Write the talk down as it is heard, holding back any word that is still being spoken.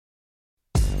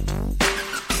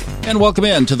And welcome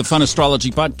in to the Fun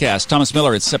Astrology Podcast. Thomas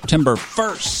Miller, it's September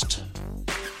 1st.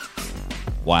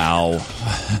 Wow.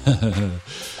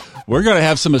 We're going to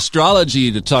have some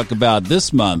astrology to talk about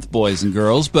this month, boys and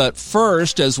girls. But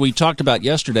first, as we talked about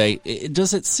yesterday,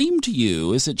 does it seem to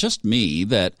you, is it just me,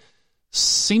 that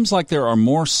seems like there are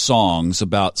more songs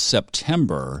about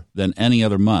September than any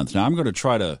other month? Now, I'm going to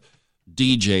try to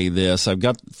DJ this. I've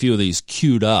got a few of these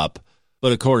queued up.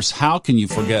 But, of course, how can you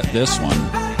forget this one?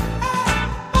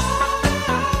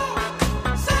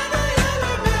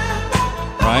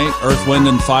 Right? Earth, Wind,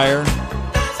 and Fire.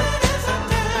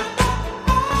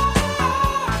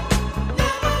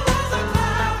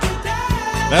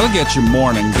 That'll get your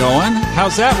morning going.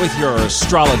 How's that with your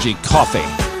astrology coffee,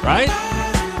 right?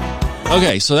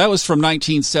 Okay, so that was from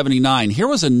 1979. Here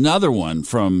was another one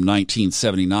from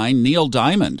 1979, Neil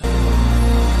Diamond.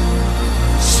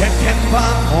 September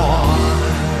morn.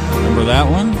 Remember that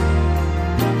one?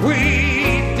 We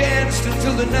danced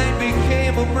until the night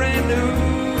became a brand new.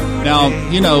 Now,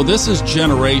 you know, this is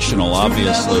generational,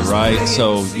 obviously, right?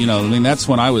 So, you know, I mean, that's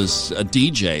when I was a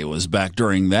DJ, was back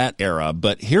during that era.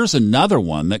 But here's another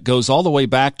one that goes all the way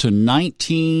back to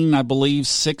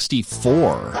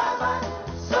 1964.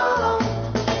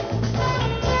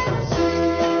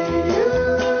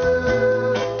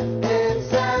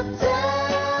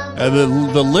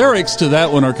 And the lyrics to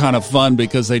that one are kind of fun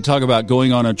because they talk about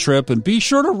going on a trip and be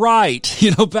sure to write.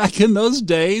 You know, back in those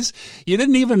days, you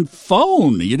didn't even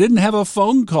phone. You didn't have a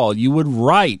phone call. You would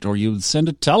write or you would send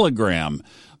a telegram.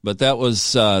 But that was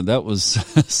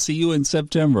see you in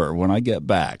September when I get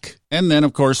back. And then,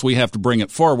 of course, we have to bring it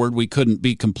forward. We couldn't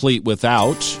be complete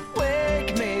without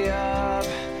Wake me up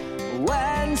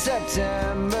when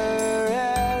September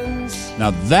ends. Now,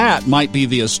 that might be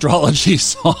the astrology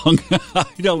song. I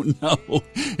don't know.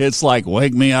 It's like,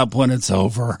 wake me up when it's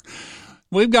over.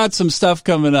 We've got some stuff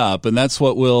coming up, and that's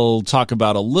what we'll talk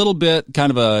about a little bit,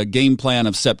 kind of a game plan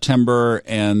of September,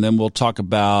 and then we'll talk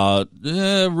about,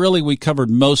 really, we covered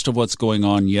most of what's going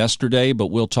on yesterday, but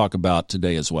we'll talk about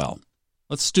today as well.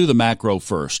 Let's do the macro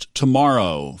first.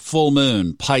 Tomorrow, full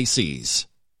moon, Pisces.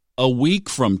 A week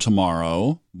from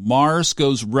tomorrow, Mars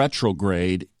goes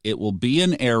retrograde. It will be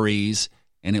in Aries,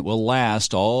 and it will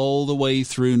last all the way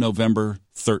through November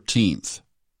 13th.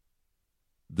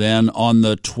 Then on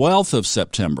the 12th of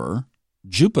September,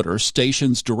 Jupiter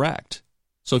stations direct.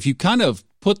 So if you kind of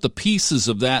put the pieces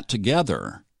of that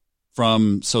together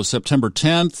from, so September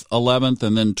 10th, 11th,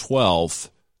 and then 12th,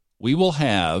 we will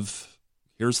have,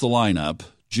 here's the lineup,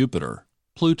 Jupiter,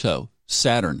 Pluto,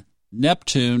 Saturn,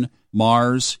 Neptune,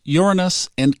 Mars, Uranus,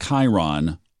 and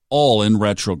Chiron, all in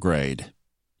retrograde.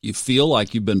 You feel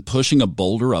like you've been pushing a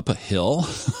boulder up a hill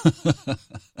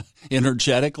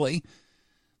energetically?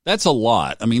 That's a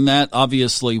lot. I mean, that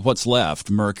obviously what's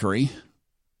left, Mercury,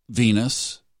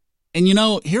 Venus. And you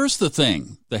know, here's the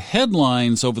thing. The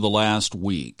headlines over the last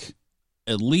week,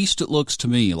 at least it looks to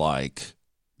me like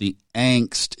the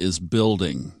angst is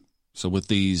building. So with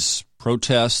these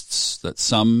protests that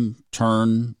some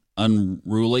turn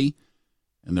unruly,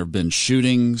 and there have been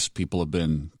shootings, people have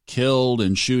been killed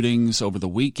in shootings over the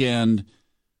weekend,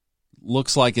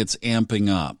 looks like it's amping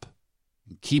up.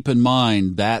 Keep in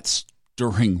mind, that's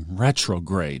during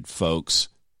retrograde, folks.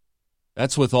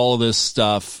 That's with all of this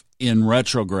stuff in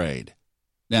retrograde.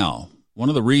 Now, one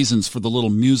of the reasons for the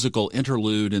little musical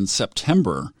interlude in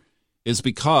September is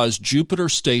because Jupiter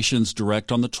stations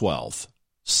direct on the 12th,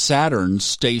 Saturn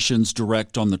stations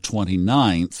direct on the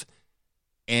 29th,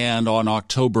 and on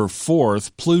October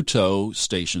 4th, Pluto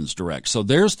stations direct. So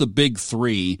there's the big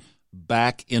three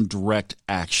back in direct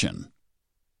action.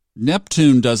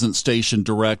 Neptune doesn't station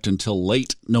direct until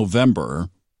late November,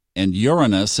 and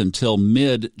Uranus until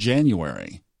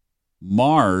mid-January.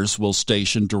 Mars will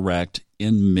station direct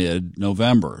in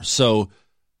mid-November. So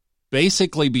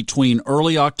basically between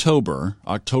early October,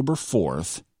 October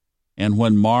 4th, and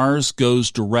when Mars goes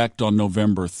direct on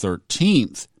November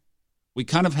 13th, we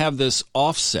kind of have this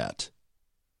offset.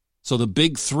 So the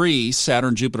big three,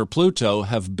 Saturn, Jupiter, Pluto,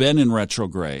 have been in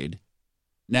retrograde.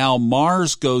 Now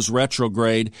Mars goes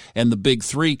retrograde, and the big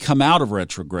three come out of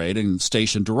retrograde and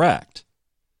station direct.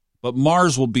 But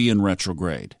Mars will be in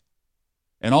retrograde.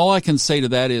 And all I can say to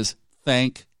that is,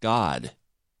 thank God.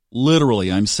 Literally,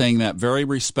 I'm saying that very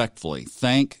respectfully.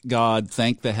 Thank God,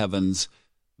 thank the heavens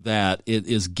that it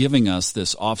is giving us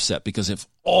this offset. Because if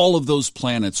all of those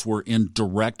planets were in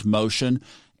direct motion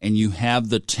and you have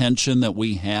the tension that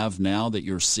we have now that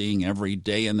you're seeing every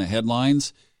day in the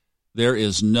headlines, there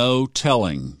is no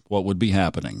telling what would be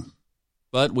happening.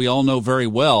 But we all know very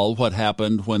well what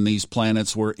happened when these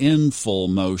planets were in full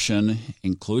motion,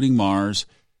 including Mars,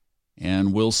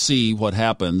 And we'll see what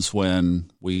happens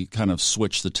when we kind of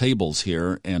switch the tables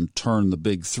here and turn the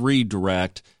big three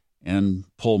direct and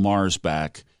pull Mars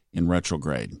back in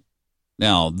retrograde.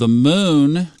 Now, the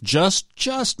moon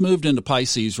just moved into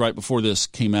Pisces right before this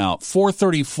came out.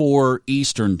 4:34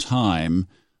 Eastern Time,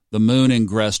 the moon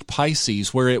ingressed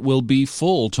Pisces, where it will be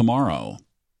full tomorrow.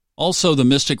 Also, the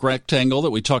mystic rectangle that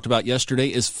we talked about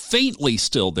yesterday is faintly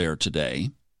still there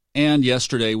today. And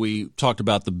yesterday we talked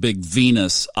about the big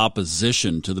Venus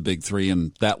opposition to the big three,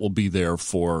 and that will be there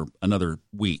for another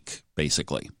week,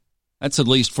 basically. That's at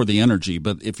least for the energy,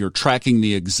 but if you're tracking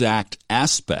the exact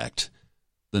aspect,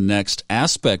 the next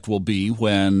aspect will be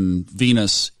when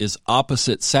Venus is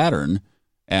opposite Saturn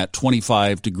at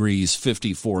 25 degrees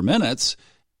 54 minutes,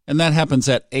 and that happens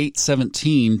at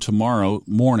 8:17 tomorrow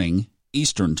morning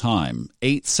Eastern Time,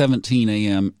 8:17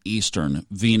 a.m. Eastern,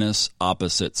 Venus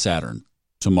opposite Saturn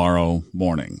tomorrow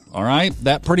morning. All right,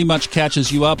 that pretty much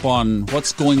catches you up on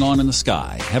what's going on in the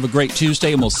sky. Have a great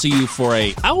Tuesday, and we'll see you for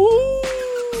a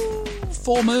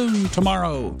full moon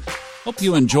tomorrow. Hope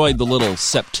you enjoyed the little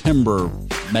September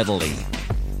medley.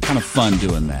 Kind of fun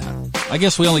doing that. I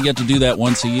guess we only get to do that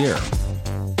once a year.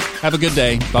 Have a good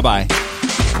day. Bye-bye.